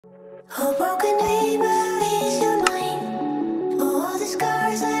A broken dream is your mind. All the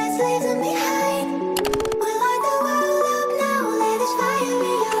scars that's leaving behind. We light the world up now. Let us fire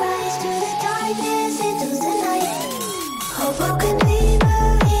in your eyes. Through the darkness into the night. A broken dream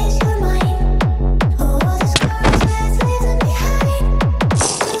is your mind. All the scars that's leaving behind. We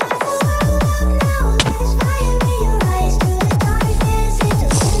light the world up now. Let us fire in your eyes. Through the darkness into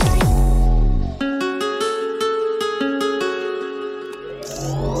the night.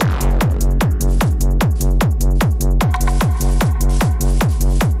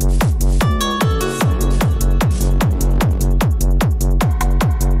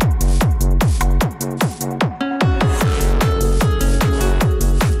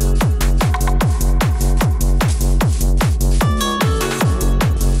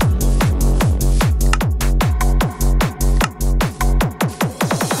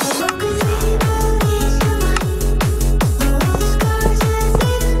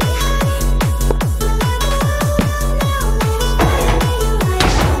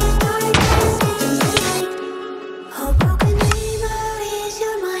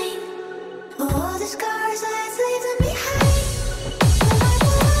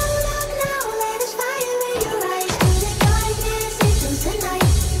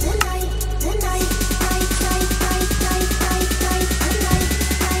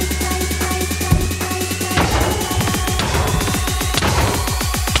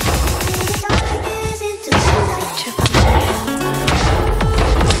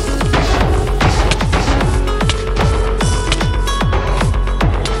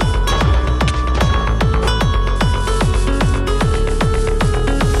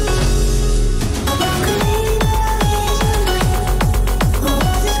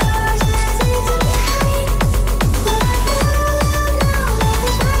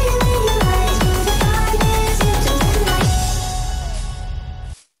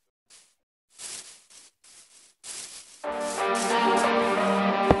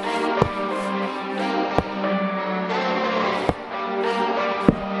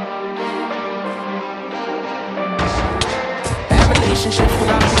 Relationships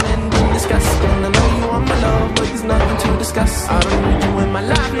without an end in discuss. And I know you want my love, but there's nothing to discuss. I don't need you in my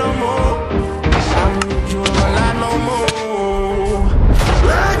life no more. I don't need you in my life no more.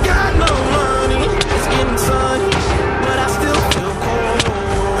 I got no money, it's getting sunny, but I still feel cold.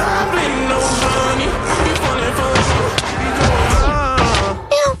 I've been no money, be falling for you, be going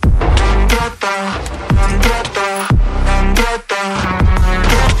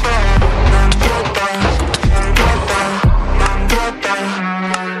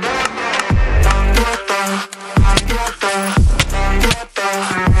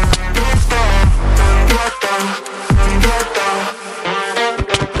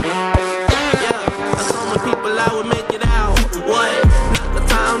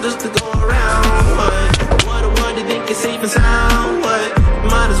safe and sound, but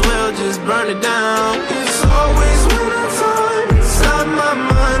might as well just burn it down.